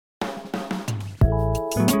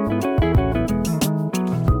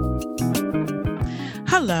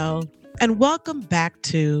Hello, and welcome back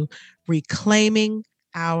to Reclaiming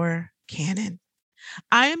Our Canon.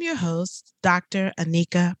 I am your host, Dr.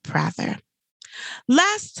 Anika Prather.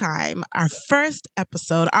 Last time, our first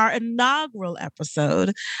episode, our inaugural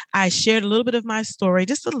episode, I shared a little bit of my story,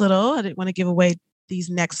 just a little. I didn't want to give away these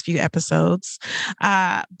next few episodes.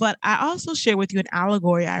 But I also shared with you an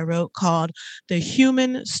allegory I wrote called The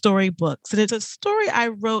Human Story Books. And it's a story I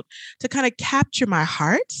wrote to kind of capture my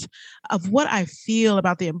heart of what I feel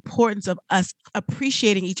about the importance of us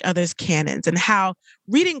appreciating each other's canons and how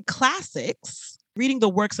reading classics, reading the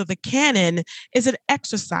works of the canon is an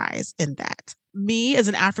exercise in that. Me, as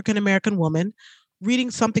an African-American woman, reading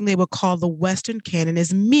something they would call the Western canon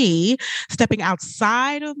is me stepping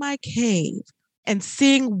outside of my cave and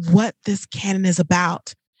seeing what this canon is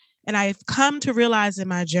about. And I've come to realize in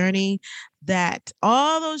my journey that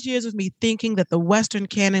all those years of me thinking that the Western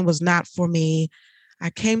canon was not for me, I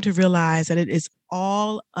came to realize that it is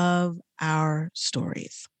all of our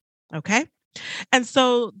stories. Okay? And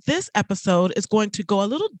so this episode is going to go a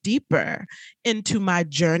little deeper into my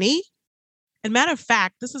journey. And matter of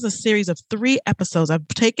fact, this is a series of 3 episodes. I've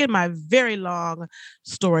taken my very long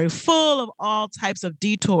story full of all types of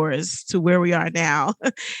detours to where we are now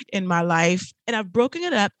in my life. And I've broken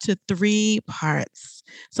it up to 3 parts.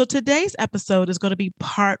 So today's episode is going to be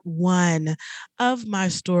part 1 of my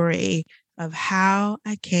story of how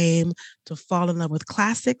I came to fall in love with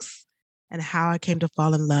classics and how I came to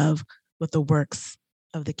fall in love with the works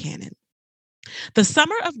of the canon. The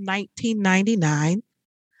summer of 1999,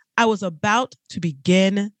 I was about to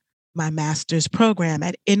begin my master's program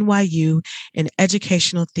at NYU in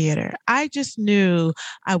educational theater. I just knew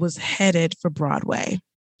I was headed for Broadway.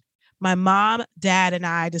 My mom, dad, and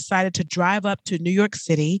I decided to drive up to New York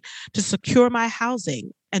City to secure my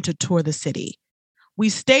housing and to tour the city. We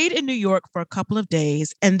stayed in New York for a couple of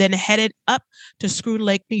days and then headed up to Schroon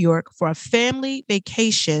Lake, New York for a family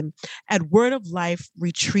vacation at Word of Life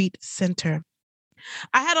Retreat Center.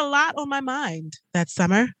 I had a lot on my mind that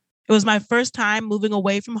summer. It was my first time moving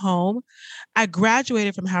away from home. I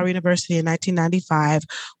graduated from Howard University in 1995,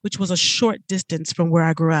 which was a short distance from where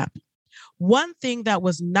I grew up. One thing that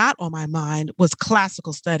was not on my mind was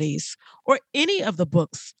classical studies or any of the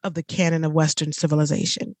books of the canon of Western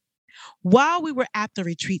civilization. While we were at the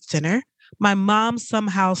retreat center, my mom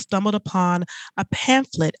somehow stumbled upon a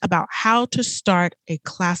pamphlet about how to start a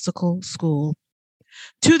classical school.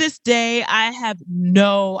 To this day, I have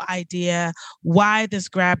no idea why this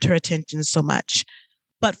grabbed her attention so much.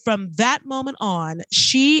 But from that moment on,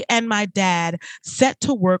 she and my dad set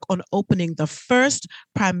to work on opening the first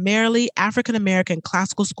primarily African-American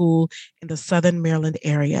classical school in the Southern Maryland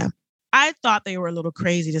area. I thought they were a little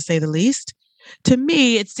crazy, to say the least. To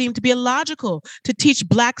me, it seemed to be illogical to teach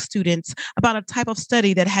Black students about a type of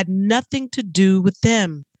study that had nothing to do with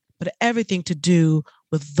them, but everything to do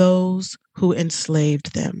with those who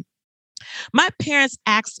enslaved them. My parents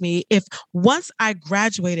asked me if once I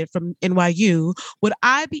graduated from NYU, would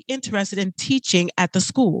I be interested in teaching at the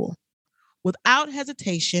school? Without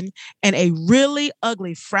hesitation and a really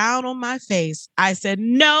ugly frown on my face, I said,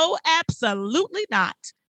 no, absolutely not.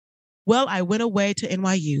 Well, I went away to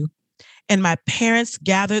NYU. And my parents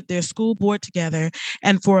gathered their school board together.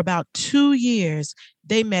 And for about 2 years,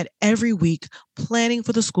 they met every week planning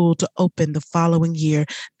for the school to open the following year.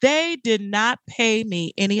 They did not pay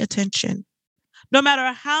me any attention. No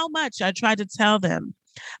matter how much I tried to tell them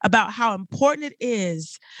about how important it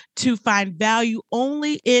is to find value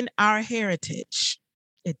only in our heritage,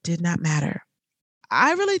 it did not matter.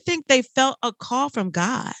 I really think they felt a call from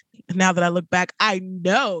God. Now that I look back, I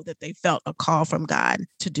know that they felt a call from God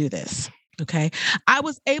to do this. Okay. I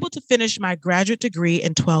was able to finish my graduate degree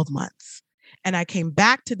in 12 months, and I came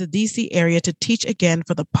back to the DC area to teach again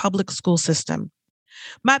for the public school system.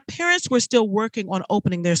 My parents were still working on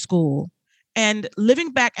opening their school, and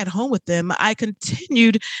living back at home with them, I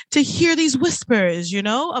continued to hear these whispers,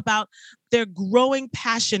 about their growing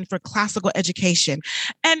passion for classical education.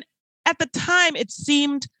 And at the time, it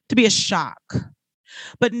seemed to be a shock.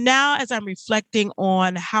 But now, as I'm reflecting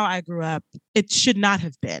on how I grew up, it should not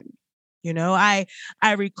have been. I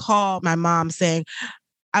recall my mom saying,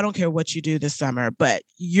 I don't care what you do this summer, but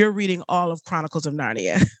you're reading all of Chronicles of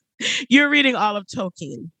Narnia. You're reading all of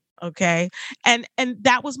Tolkien. Okay. And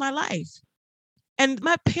that was my life. And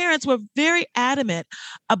my parents were very adamant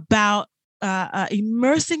about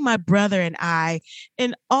immersing my brother and I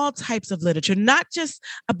in all types of literature, not just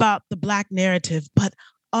about the Black narrative, but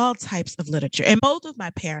all types of literature. And both of my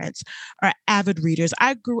parents are avid readers.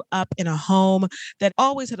 I grew up in a home that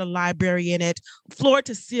always had a library in it, floor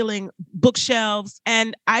to ceiling bookshelves.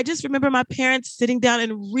 And I just remember my parents sitting down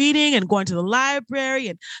and reading and going to the library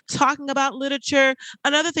and talking about literature.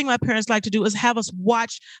 Another thing my parents like to do is have us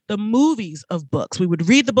watch the movies of books. We would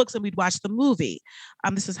read the books and we'd watch the movie.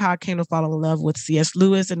 This is how I came to fall in love with C.S.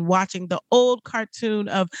 Lewis and watching the old cartoon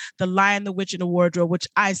of The Lion, the Witch, and the Wardrobe, which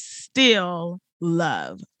I still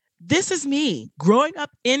love. This is me growing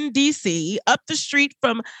up in DC, up the street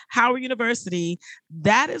from Howard University.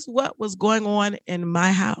 That is what was going on in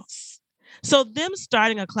my house. So them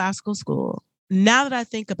starting a classical school, now that I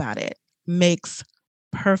think about it, makes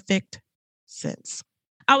perfect sense.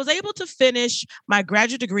 I was able to finish my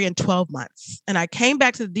graduate degree in 12 months, and I came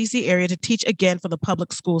back to the DC area to teach again for the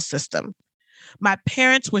public school system. My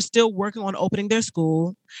parents were still working on opening their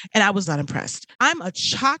school, and I was not impressed. I'm a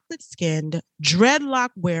chocolate-skinned,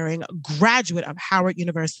 dreadlock-wearing graduate of Howard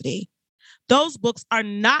University. Those books are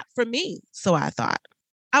not for me, so I thought.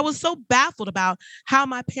 I was so baffled about how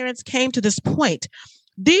my parents came to this point.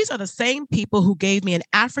 These are the same people who gave me an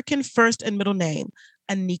African first and middle name,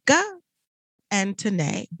 Anika and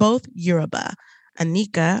Tene, both Yoruba.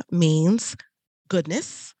 Anika means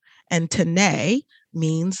goodness, and Tene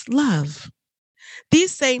means love.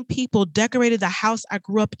 These same people decorated the house I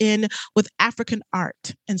grew up in with African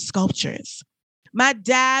art and sculptures. My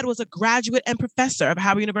dad was a graduate and professor of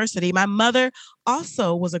Howard University. My mother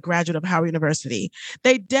also was a graduate of Howard University.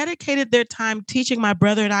 They dedicated their time teaching my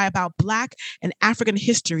brother and I about Black and African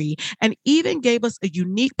history and even gave us a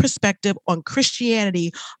unique perspective on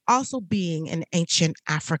Christianity also being in ancient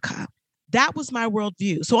Africa. That was my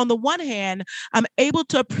worldview. So on the one hand, I'm able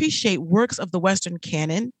to appreciate works of the Western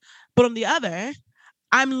canon, but on the other,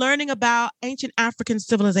 I'm learning about ancient African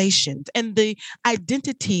civilizations and the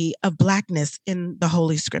identity of Blackness in the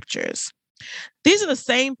Holy Scriptures. These are the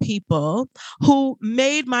same people who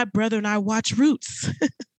made my brother and I watch Roots.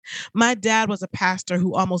 My dad was a pastor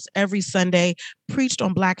who almost every Sunday preached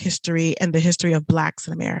on Black history and the history of Blacks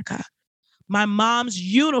in America. My mom's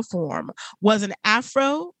uniform was an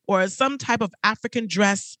afro or some type of African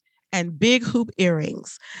dress and big hoop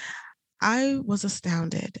earrings. I was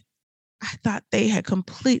astounded. I thought they had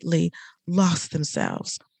completely lost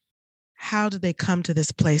themselves. How did they come to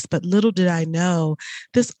this place? But little did I know,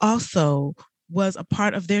 this also was a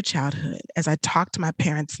part of their childhood. As I talk to my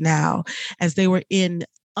parents now, as they were in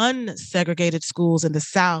unsegregated schools in the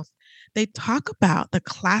South, they talk about the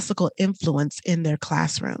classical influence in their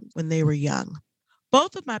classroom when they were young.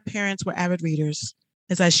 Both of my parents were avid readers.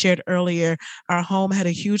 As I shared earlier, our home had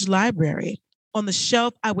a huge library. On the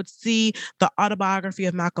shelf, I would see the autobiography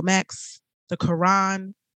of Malcolm X, the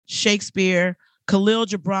Quran, Shakespeare, Khalil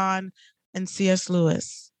Gibran, and C.S.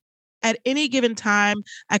 Lewis. At any given time,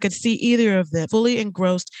 I could see either of them fully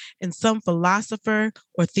engrossed in some philosopher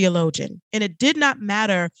or theologian. And it did not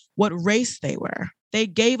matter what race they were. They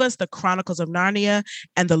gave us the Chronicles of Narnia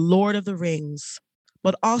and the Lord of the Rings,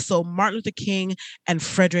 but also Martin Luther King and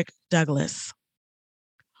Frederick Douglass.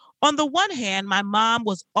 On the one hand, my mom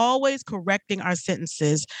was always correcting our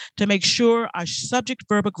sentences to make sure our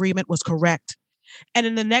subject-verb agreement was correct. And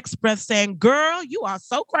in the next breath saying, "Girl, you are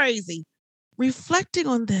so crazy." Reflecting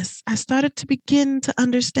on this, I started to begin to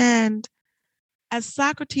understand. As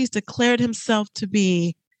Socrates declared himself to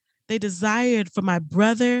be, they desired for my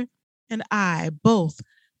brother and I both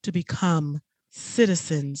to become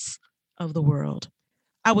citizens of the world.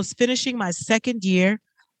 I was finishing my second year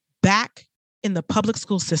back in the public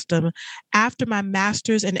school system after my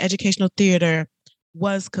master's in educational theater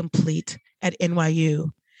was complete at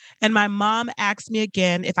NYU. And my mom asked me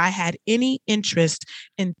again if I had any interest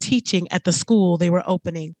in teaching at the school they were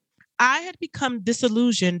opening. I had become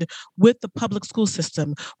disillusioned with the public school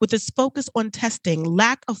system, with its focus on testing,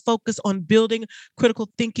 lack of focus on building critical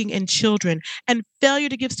thinking in children, and failure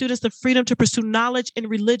to give students the freedom to pursue knowledge in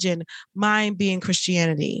religion, mine being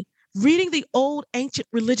Christianity. Reading the old ancient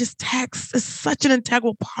religious texts is such an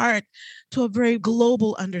integral part to a very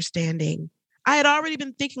global understanding. I had already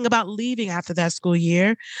been thinking about leaving after that school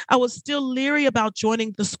year. I was still leery about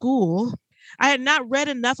joining the school. I had not read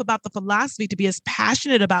enough about the philosophy to be as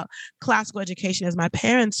passionate about classical education as my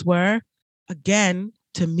parents were. Again,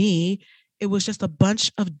 to me, it was just a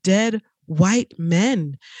bunch of dead white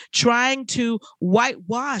men trying to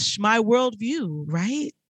whitewash my worldview,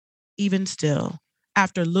 right? Even still,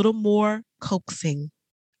 after a little more coaxing,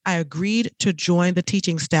 I agreed to join the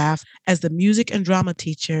teaching staff as the music and drama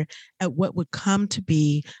teacher at what would come to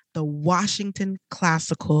be the Washington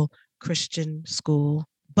Classical Christian School.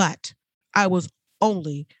 But I was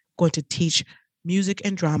only going to teach music,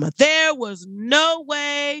 and drama. There was no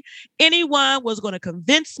way anyone was going to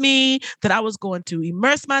convince me that I was going to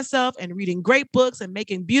immerse myself in reading great books and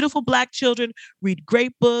making beautiful Black children read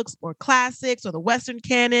great books or classics or the Western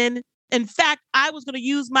canon. In fact, I was going to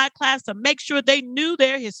use my class to make sure they knew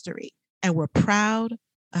their history and were proud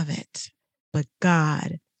of it. But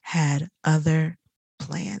God had other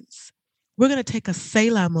plans. We're going to take a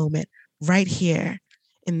Selah moment right here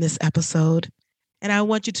in this episode. And I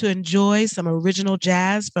want you to enjoy some original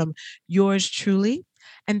jazz from yours truly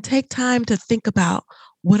and take time to think about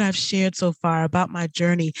what I've shared so far about my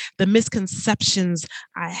journey, the misconceptions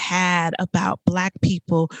I had about Black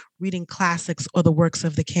people reading classics or the works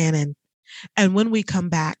of the canon. And when we come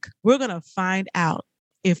back, we're going to find out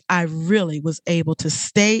if I really was able to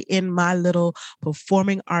stay in my little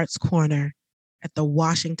performing arts corner at the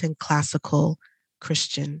Washington Classical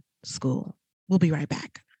Christian School. We'll be right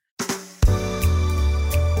back.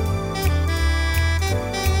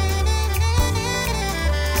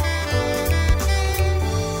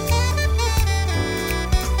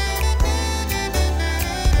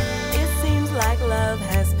 It seems like love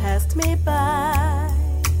has passed me by.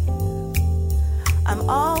 I'm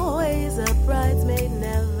always a bridesmaid,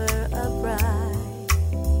 never a bride.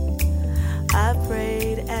 I've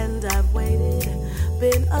prayed and I've waited,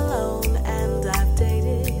 been alone and I've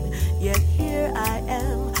dated, yet here I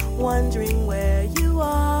am wondering where you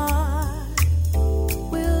are.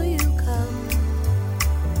 Will you come?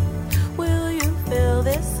 Will you fill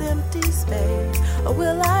this empty space? Or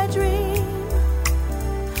will I dream?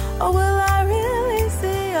 Or will I really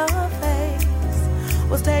see your face?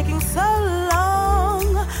 What's taking so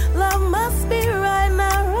long? Love must be right,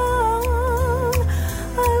 not wrong.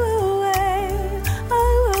 I will wait, I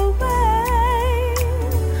will wait,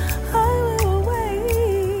 I will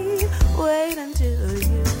wait, wait until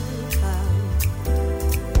you come.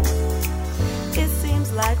 It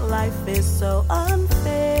seems like life is so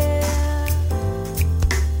unfair.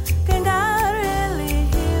 Can God really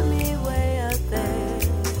hear me way up there?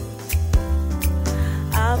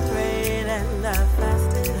 I've prayed and I've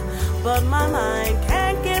fasted, but my mind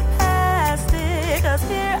can't get past it, 'cause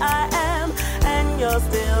here I am and you're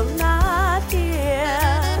still not here.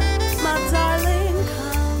 My darling,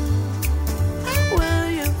 come. Will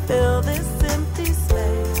you fill this empty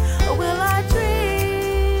space? Or will I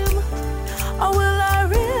dream? Or will I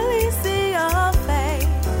really see your face?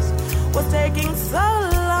 What's taking so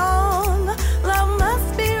long? Love must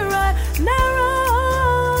be right, not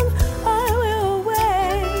wrong. I will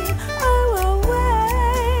wait, I will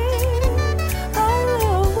wait, I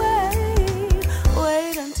will wait,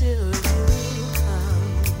 wait until you come.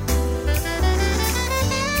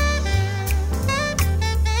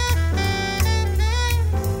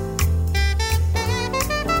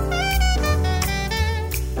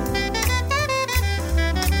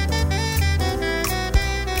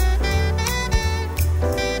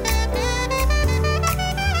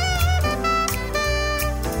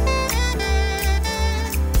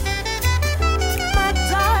 My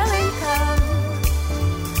darling, come.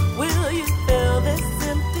 Will you fill this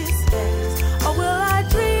empty space? Or will I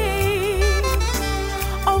dream?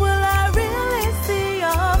 Or will I really see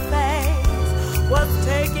your face? What's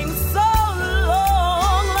taking so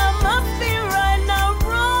long? Love must be right, not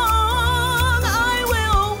wrong. I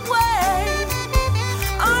will wait,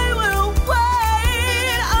 I will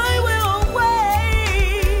wait, I will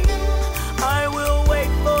wait, I will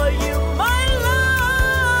wait for you, my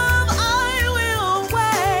love.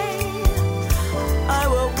 I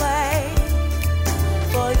will wait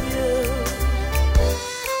for you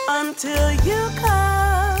until you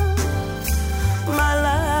come, my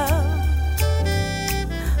love.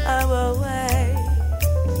 I will wait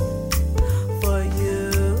for you,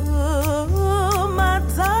 my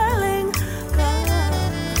darling. Come,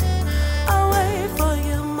 I'll wait for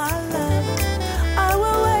you, my love. I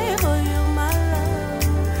will wait for you, my love,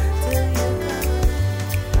 till you come.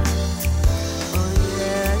 Oh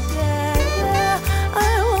yeah, yeah, yeah. I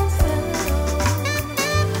won't settle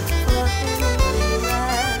for anything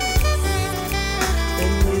less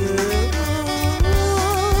than you.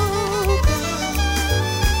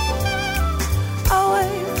 I'll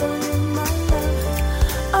wait for you, my love.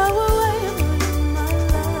 I will wait for you, my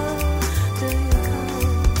love, till you come.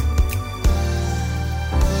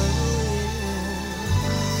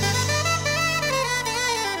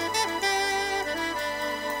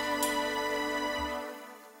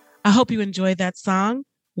 I hope you enjoyed that song.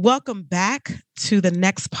 Welcome back to the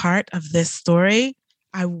next part of this story.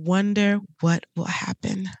 I wonder what will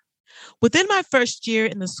happen. Within my first year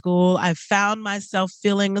in the school, I found myself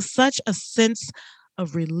feeling such a sense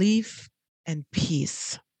of relief and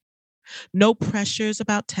peace. No pressures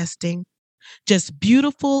about testing, just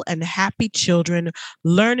beautiful and happy children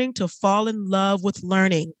learning to fall in love with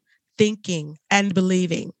learning, thinking, and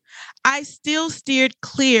believing. I still steered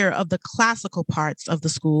clear of the classical parts of the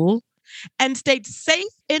school and stayed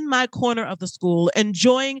safe in my corner of the school,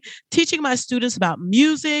 enjoying teaching my students about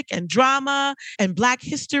music and drama and Black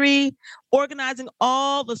history, organizing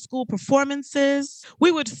all the school performances.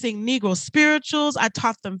 We would sing Negro spirituals. I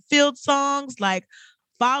taught them field songs like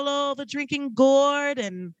Follow the Drinking Gourd,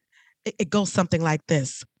 and it goes something like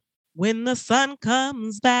this. When the sun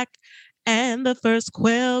comes back and the first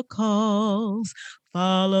quail calls,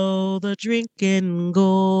 follow the drinking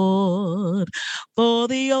gourd. For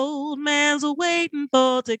the old man's waiting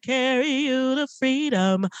for to carry you to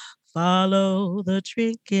freedom. Follow the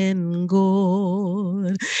drinking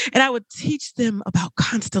gourd. And I would teach them about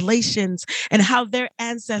constellations and how their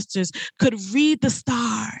ancestors could read the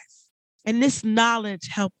stars. And this knowledge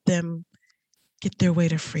helped them get their way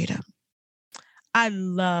to freedom. I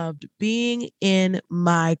loved being in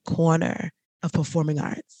my corner of performing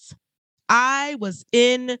arts. I was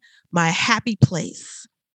in my happy place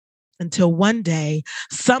until one day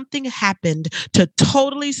something happened to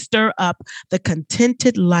totally stir up the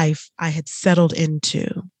contented life I had settled into.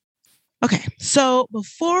 Okay, so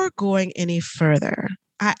before going any further,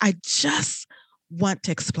 I just want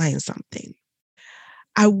to explain something.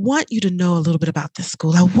 I want you to know a little bit about this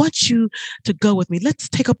school. I want you to go with me. Let's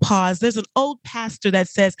take a pause. There's an old pastor that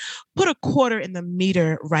says, put a quarter in the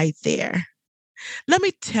meter right there. Let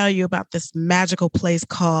me tell you about this magical place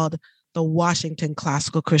called the Washington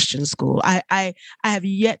Classical Christian School. I have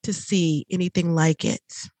yet to see anything like it.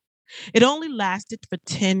 It only lasted for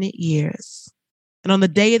 10 years. And on the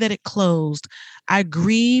day that it closed, I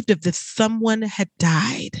grieved as if someone had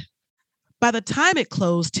died. By the time it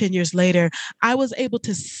closed 10 years later, I was able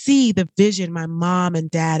to see the vision my mom and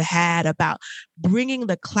dad had about bringing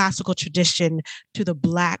the classical tradition to the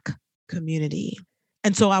Black community.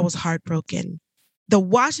 And so I was heartbroken. The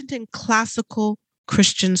Washington Classical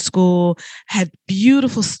Christian School had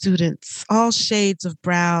beautiful students, all shades of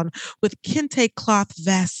brown, with kente cloth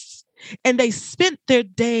vests. And they spent their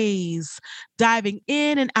days diving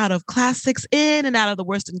in and out of classics, in and out of the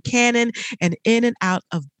Worston canon, and in and out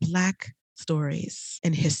of Black stories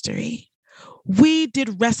and history. We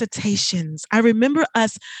did recitations. I remember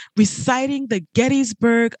us reciting the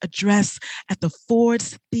Gettysburg Address at the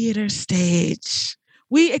Ford's Theater stage.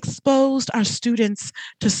 We exposed our students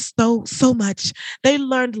to so much. They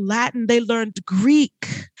learned Latin, they learned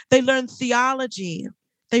Greek, they learned theology.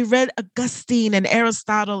 They read Augustine and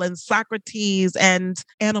Aristotle and Socrates and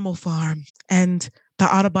Animal Farm and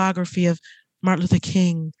the autobiography of Martin Luther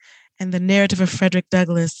King and the narrative of Frederick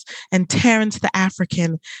Douglass and Terence the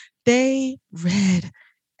African. They read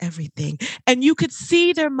everything. And you could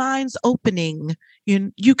see their minds opening.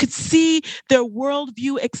 You could see their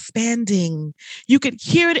worldview expanding. You could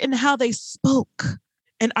hear it in how they spoke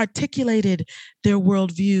and articulated their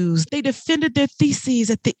worldviews. They defended their theses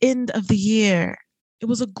at the end of the year. It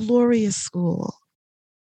was a glorious school.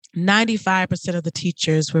 95% of the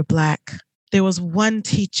teachers were Black. There was one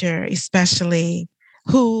teacher especially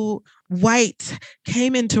who, white,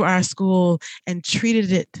 came into our school and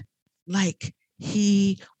treated it like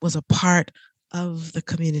he was a part of the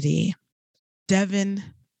community. Devin,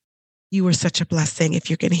 you were such a blessing if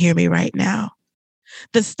you can hear me right now.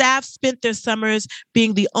 The staff spent their summers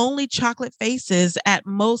being the only chocolate faces at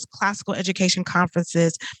most classical education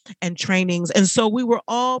conferences and trainings. And so we were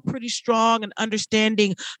all pretty strong in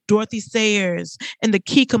understanding Dorothy Sayers and the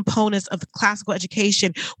key components of classical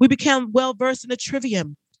education. We became well-versed in the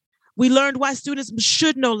trivium. We learned why students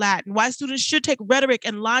should know Latin, why students should take rhetoric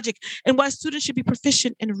and logic, and why students should be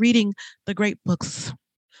proficient in reading the great books.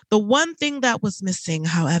 The one thing that was missing,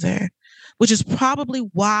 however, which is probably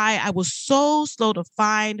why I was so slow to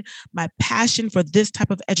find my passion for this type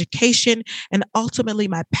of education and ultimately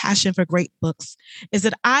my passion for great books, is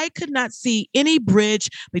that I could not see any bridge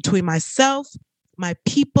between myself, my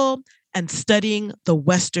people, and studying the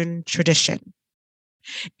Western tradition.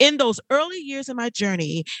 In those early years of my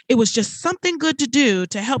journey, it was just something good to do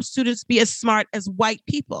to help students be as smart as white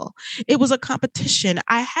people. It was a competition.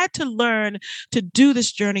 I had to learn to do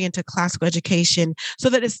this journey into classical education so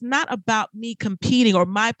that it's not about me competing or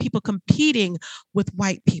my people competing with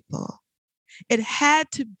white people. It had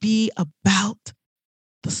to be about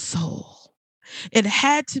the soul. It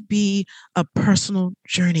had to be a personal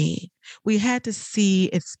journey. We had to see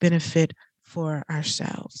its benefit for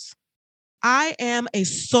ourselves. I am a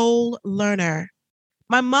soul learner.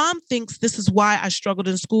 My mom thinks this is why I struggled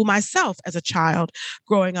in school myself as a child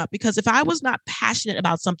growing up, because if I was not passionate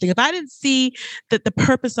about something, if I didn't see that the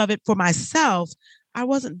purpose of it for myself, I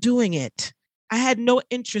wasn't doing it. I had no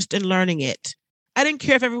interest in learning it. I didn't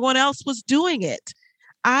care if everyone else was doing it.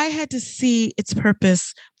 I had to see its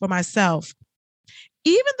purpose for myself.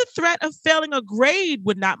 Even the threat of failing a grade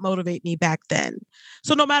would not motivate me back then.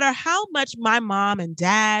 So, no matter how much my mom and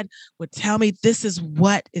dad would tell me this is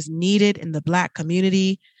what is needed in the Black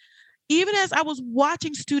community, even as I was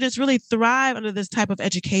watching students really thrive under this type of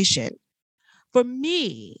education, for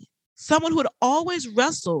me, someone who had always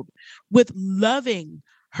wrestled with loving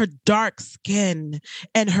her dark skin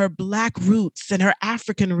and her Black roots and her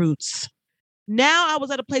African roots, now I was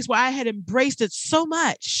at a place where I had embraced it so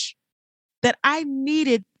much that I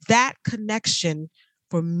needed that connection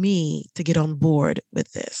for me to get on board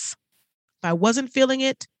with this. If I wasn't feeling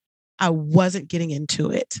it, I wasn't getting into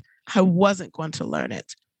it. I wasn't going to learn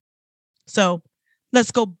it. So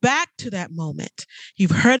let's go back to that moment. You've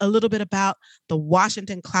heard a little bit about the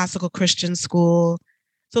Washington Classical Christian School.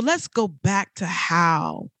 So let's go back to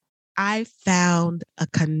how I found a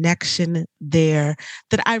connection there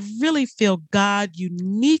that I really feel God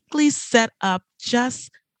uniquely set up just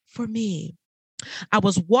for me. I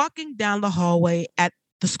was walking down the hallway at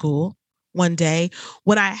the school one day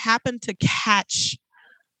when I happened to catch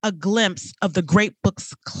a glimpse of the Great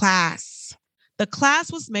Books class. The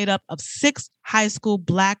class was made up of 6 high school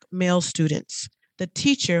Black male students. The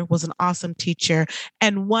teacher was an awesome teacher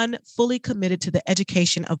and one fully committed to the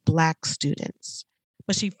education of Black students.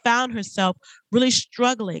 But she found herself really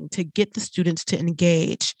struggling to get the students to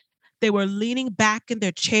engage. They were leaning back in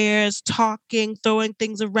their chairs, talking, throwing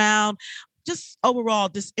things around, just overall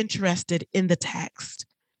disinterested in the text.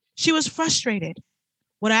 She was frustrated.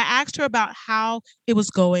 When I asked her about how it was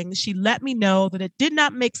going, she let me know that it did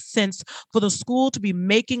not make sense for the school to be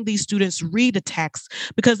making these students read a text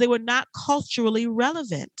because they were not culturally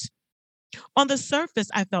relevant. On the surface,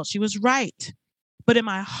 I felt she was right. But in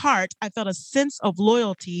my heart, I felt a sense of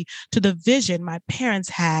loyalty to the vision my parents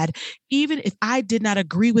had, even if I did not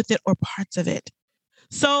agree with it or parts of it.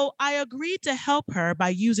 So I agreed to help her by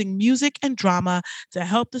using music and drama to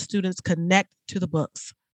help the students connect to the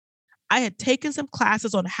books. I had taken some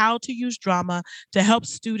classes on how to use drama to help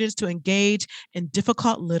students to engage in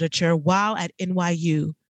difficult literature while at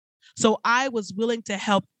NYU. So I was willing to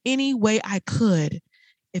help any way I could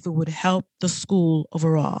if it would help the school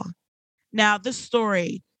overall. Now, this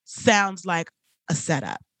story sounds like a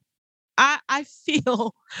setup. I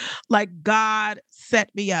feel like God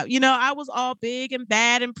set me up. I was all big and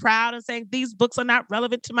bad and proud and saying these books are not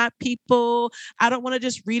relevant to my people. I don't want to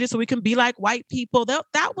just read it so we can be like white people.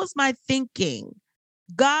 That was my thinking.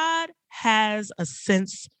 God has a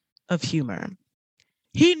sense of humor.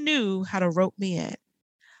 He knew how to rope me in.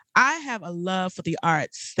 I have a love for the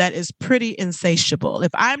arts that is pretty insatiable.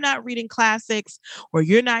 If I'm not reading classics or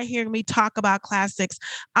you're not hearing me talk about classics,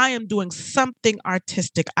 I am doing something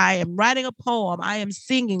artistic. I am writing a poem. I am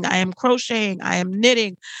singing. I am crocheting. I am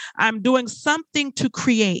knitting. I'm doing something to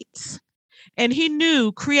create. And he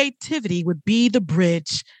knew creativity would be the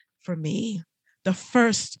bridge for me, the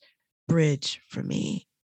first bridge for me.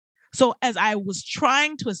 So as I was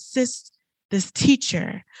trying to assist this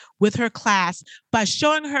teacher with her class by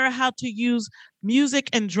showing her how to use music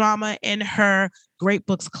and drama in her Great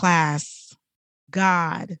Books class,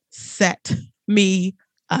 God set me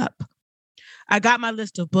up. I got my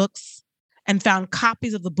list of books and found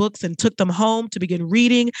copies of the books and took them home to begin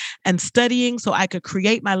reading and studying so I could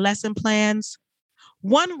create my lesson plans.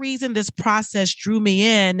 One reason this process drew me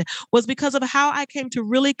in was because of how I came to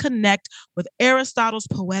really connect with Aristotle's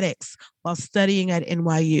poetics while studying at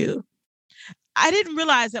NYU. I didn't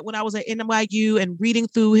realize that when I was at NYU and reading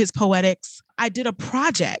through his poetics, I did a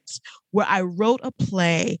project where I wrote a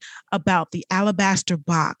play about the alabaster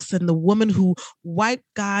box and the woman who wiped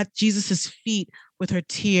God, Jesus's feet with her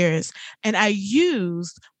tears. And I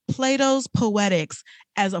used Plato's poetics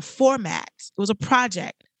as a format. It was a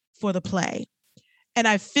project for the play. And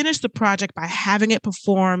I finished the project by having it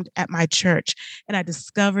performed at my church. And I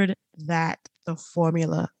discovered that the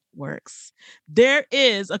formula works. There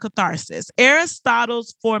is a catharsis.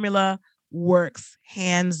 Aristotle's formula works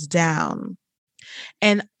hands down.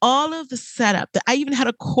 And all of the setup, that I even had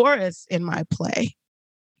a chorus in my play.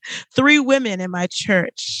 3 women in my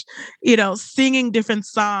church, singing different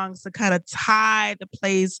songs to kind of tie the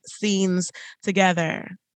play's scenes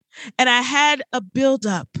together. And I had a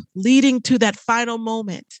buildup leading to that final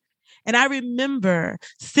moment. And I remember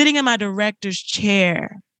sitting in my director's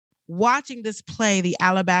chair, watching this play, The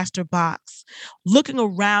Alabaster Box, looking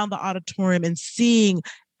around the auditorium and seeing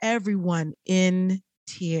everyone in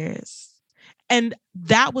tears. And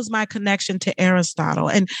that was my connection to Aristotle.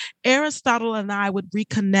 And Aristotle and I would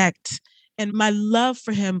reconnect, and my love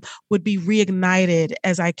for him would be reignited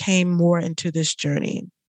as I came more into this journey.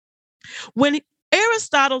 When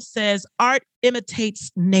Aristotle says art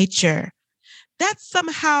imitates nature, that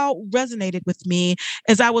somehow resonated with me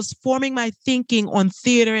as I was forming my thinking on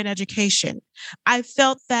theater and education. I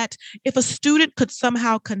felt that if a student could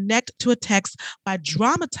somehow connect to a text by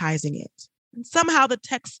dramatizing it, somehow the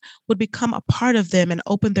text would become a part of them and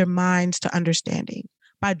open their minds to understanding.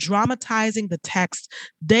 By dramatizing the text,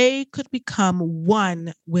 they could become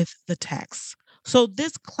one with the text. So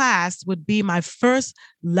this class would be my first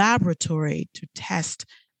laboratory to test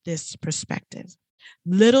this perspective.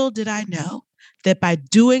 Little did I know that by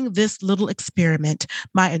doing this little experiment,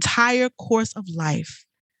 my entire course of life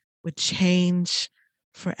would change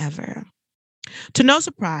forever. To no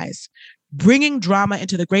surprise, bringing drama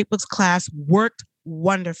into the Great Books class worked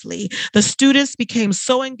wonderfully. The students became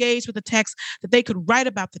so engaged with the text that they could write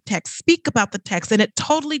about the text, speak about the text, and it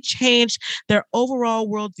totally changed their overall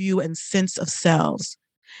worldview and sense of selves.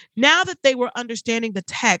 Now that they were understanding the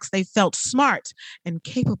text, they felt smart and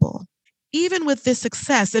capable. Even with this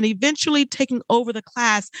success and eventually taking over the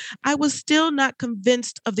class, I was still not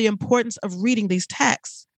convinced of the importance of reading these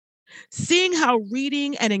texts. Seeing how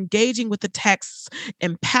reading and engaging with the texts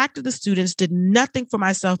impacted the students did nothing for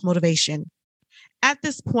my self motivation. At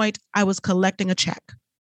this point, I was collecting a check.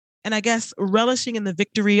 And I guess relishing in the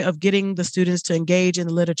victory of getting the students to engage in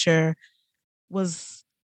literature was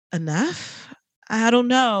enough. I don't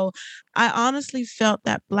know. I honestly felt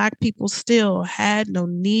that Black people still had no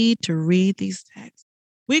need to read these texts.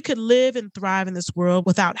 We could live and thrive in this world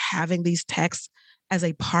without having these texts as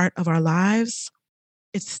a part of our lives.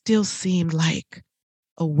 It still seemed like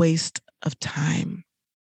a waste of time.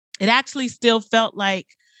 It actually still felt like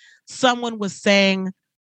someone was saying,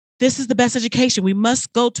 this is the best education. We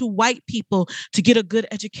must go to white people to get a good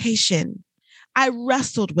education. I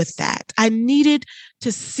wrestled with that. I needed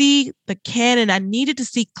to see the canon. I needed to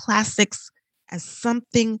see classics as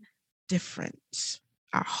something different.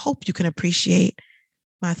 I hope you can appreciate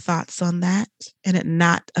my thoughts on that and it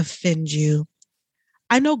not offend you.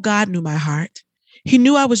 I know God knew my heart. He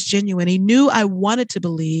knew I was genuine. He knew I wanted to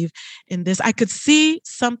believe in this. I could see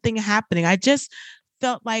something happening. I just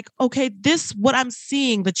felt like, okay, this, what I'm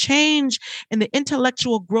seeing, the change and the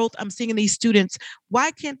intellectual growth I'm seeing in these students,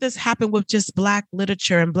 why can't this happen with just Black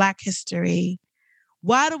literature and Black history?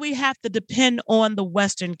 Why do we have to depend on the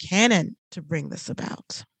Western canon to bring this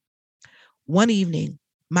about? One evening,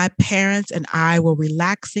 my parents and I were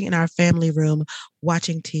relaxing in our family room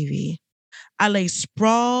watching TV. I lay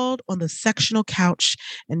sprawled on the sectional couch,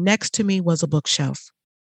 and next to me was a bookshelf.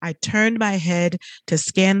 I turned my head to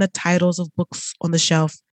scan the titles of books on the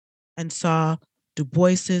shelf and saw Du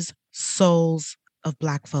Bois's Souls of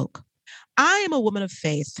Black Folk. I am a woman of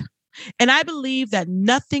faith, and I believe that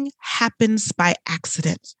nothing happens by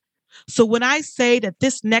accident. So when I say that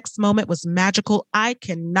this next moment was magical, I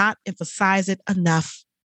cannot emphasize it enough.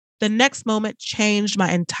 The next moment changed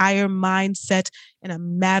my entire mindset in a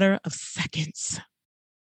matter of seconds.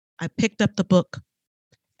 I picked up the book,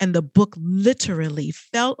 and the book literally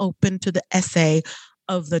fell open to the essay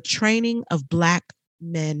of the training of Black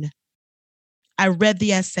men. I read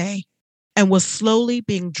the essay and was slowly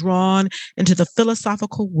being drawn into the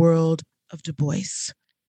philosophical world of Du Bois.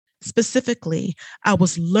 Specifically, I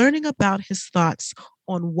was learning about his thoughts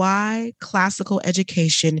on why classical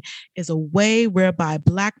education is a way whereby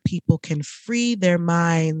Black people can free their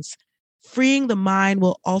minds. Freeing the mind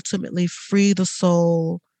will ultimately free the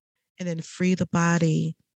soul and then free the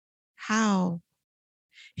body. How?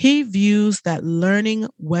 He views that learning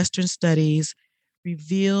Western studies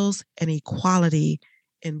reveals an equality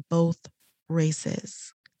in both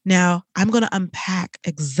races. Now, I'm going to unpack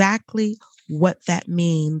exactly what that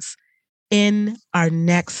means in our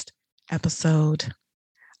next episode.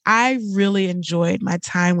 I really enjoyed my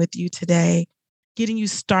time with you today, getting you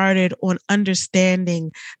started on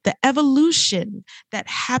understanding the evolution that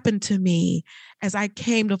happened to me as I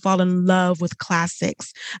came to fall in love with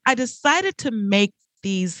classics. I decided to make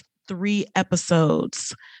these 3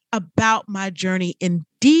 episodes about my journey in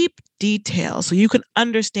deep detail so you can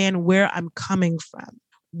understand where I'm coming from,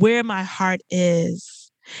 where my heart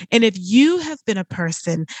is. And if you have been a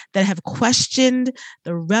person that have questioned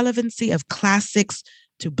the relevancy of classics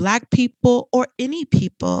to Black people or any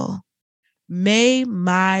people, may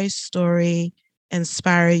my story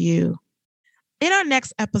inspire you. In our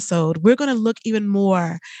next episode, we're going to look even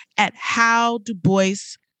more at how Du Bois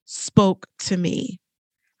spoke to me,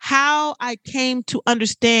 how I came to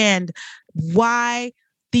understand why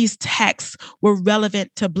these texts were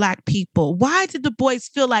relevant to Black people? Why did Du Bois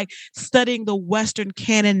feel like studying the Western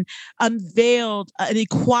canon unveiled an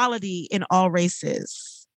equality in all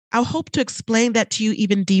races? I hope to explain that to you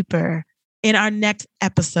even deeper in our next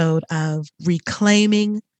episode of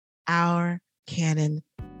Reclaiming Our Canon.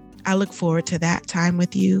 I look forward to that time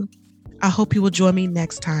with you. I hope you will join me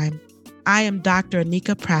next time. I am Dr.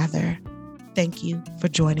 Anika Prather. Thank you for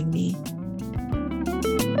joining me.